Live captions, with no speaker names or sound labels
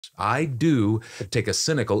I do take a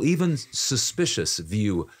cynical, even suspicious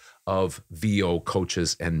view of VO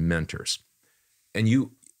coaches and mentors. And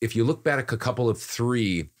if you look back a couple of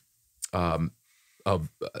three of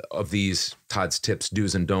these Todd's tips,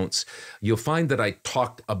 do's and don'ts, you'll find that I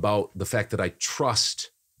talked about the fact that I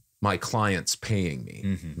trust my clients paying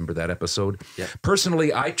me. Remember that episode? Yeah.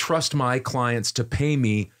 Personally, I trust my clients to pay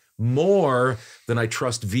me more than I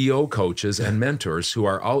trust VO coaches and mentors who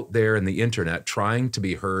are out there in the internet trying to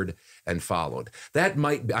be heard and followed.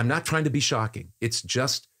 I'm not trying to be shocking. It's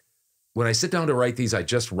just, when I sit down to write these, I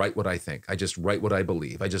just write what I think. I just write what I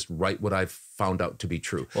believe. I just write what I've found out to be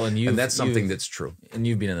true. Well, and that's something that's true. And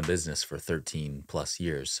you've been in the business for 13 plus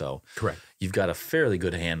years. So correct. You've got a fairly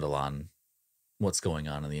good handle on what's going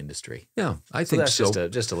on in the industry. Yeah, I think that's so.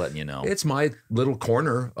 Just to let you know. It's my little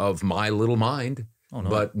corner of my little mind. Oh, no.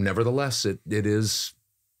 But nevertheless, it is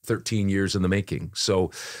 13 years in the making. So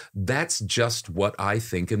that's just what I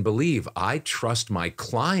think and believe. I trust my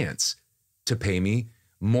clients to pay me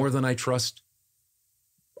more than I trust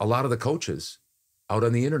a lot of the coaches out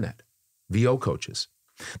on the internet, VO coaches.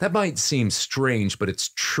 That might seem strange, but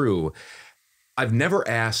it's true. I've never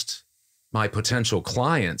asked my potential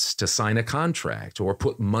clients to sign a contract or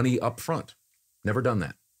put money up front. Never done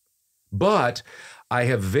that. But I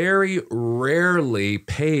have very rarely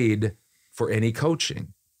paid for any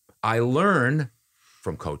coaching. I learn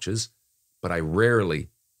from coaches, but I rarely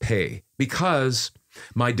pay because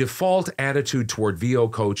my default attitude toward VO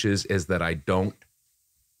coaches is that I don't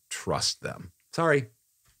trust them. Sorry.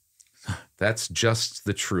 That's just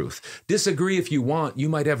the truth. Disagree if you want. You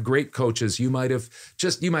might have great coaches. You might have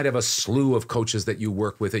a slew of coaches that you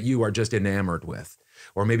work with that you are just enamored with.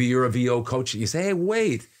 Or maybe you're a VO coach and you say, hey,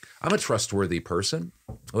 wait, I'm a trustworthy person.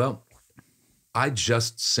 Well, I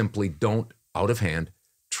just simply don't, out of hand,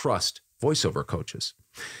 trust voiceover coaches.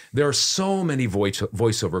 There are so many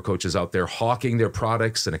voiceover coaches out there hawking their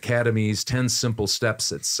products and academies, 10 simple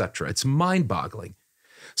steps, etc. It's mind-boggling.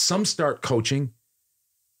 Some start coaching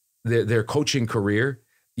their coaching career,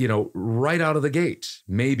 right out of the gate,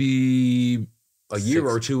 maybe a year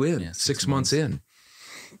or two in, 6 months in.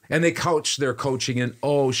 And they couch their coaching in,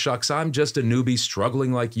 oh, shucks, I'm just a newbie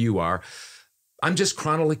struggling like you are. I'm just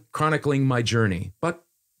chronicling my journey, but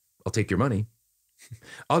I'll take your money.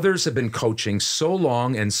 Others have been coaching so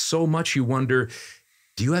long and so much you wonder,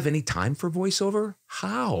 do you have any time for voiceover?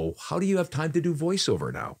 How? How do you have time to do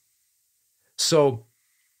voiceover now? So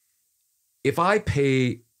if I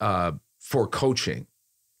pay for coaching,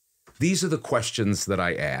 these are the questions that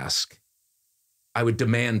I ask. I would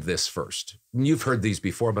demand this first. You've heard these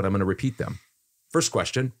before, but I'm going to repeat them. First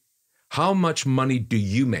question, how much money do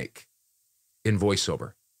you make in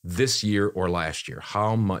voiceover this year or last year?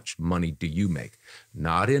 How much money do you make?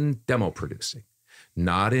 Not in demo producing,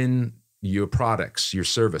 not in your products, your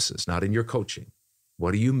services, not in your coaching.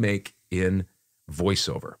 What do you make in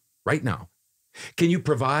voiceover right now? Can you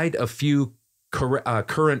provide a few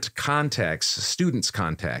current contacts, students'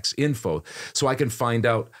 contacts, info, so I can find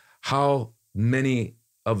out how many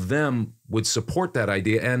of them would support that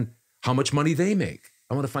idea and how much money they make?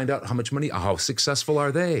 I want to find out how successful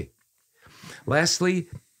are they? Lastly,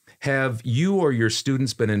 have you or your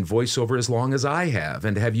students been in voiceover as long as I have?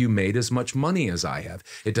 And have you made as much money as I have?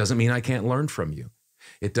 It doesn't mean I can't learn from you.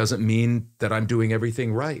 It doesn't mean that I'm doing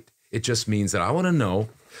everything right. It just means that I want to know,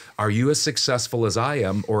 are you as successful as I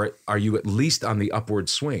am, or are you at least on the upward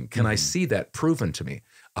swing? Can I see that proven to me?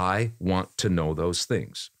 I want to know those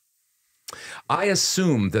things. I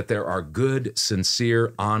assume that there are good,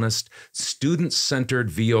 sincere, honest, student-centered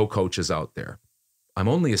VO coaches out there. I'm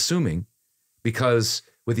only assuming because,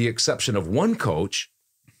 with the exception of one coach,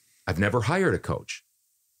 I've never hired a coach.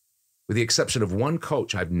 With the exception of one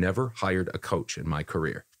coach, I've never hired a coach in my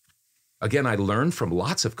career. Again, I learned from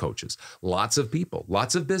lots of coaches, lots of people,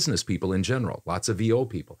 lots of business people in general, lots of VO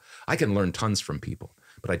people. I can learn tons from people,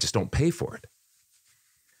 but I just don't pay for it.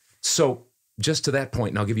 So just to that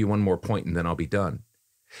point, and I'll give you one more point and then I'll be done.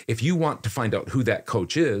 If you want to find out who that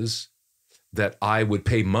coach is that I would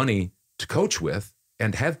pay money to coach with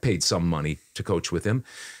and have paid some money to coach with him,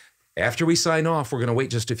 after we sign off, we're going to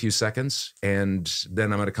wait just a few seconds and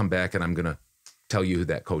then I'm going to come back and I'm going to tell you who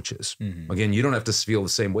that coach is. Again, you don't have to feel the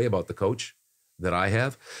same way about the coach that I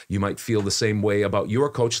have. You might feel the same way about your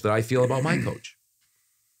coach that I feel about my coach.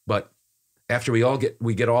 But after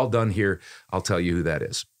we get all done here, I'll tell you who that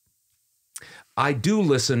is. I do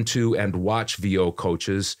listen to and watch VO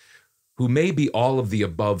coaches who may be all of the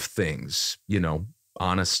above things,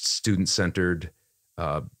 honest, student-centered,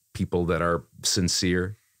 people that are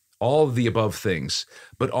sincere, all of the above things,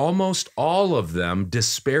 but almost all of them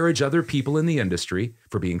disparage other people in the industry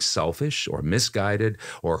for being selfish or misguided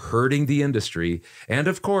or hurting the industry. And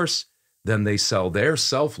of course, then they sell their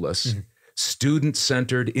selfless,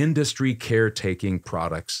 student-centered industry caretaking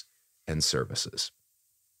products and services.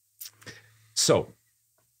 So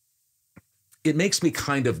it makes me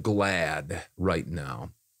kind of glad right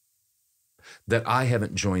now that I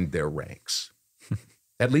haven't joined their ranks,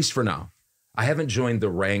 at least for now. I haven't joined the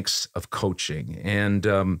ranks of coaching, and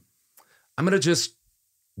I'm going to just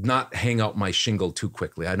not hang out my shingle too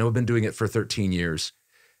quickly. I know I've been doing it for 13 years,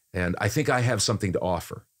 and I think I have something to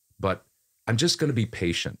offer, but I'm just going to be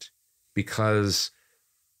patient because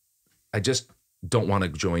I just don't want to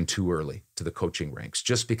join too early to the coaching ranks,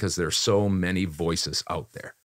 just because there's so many voices out there.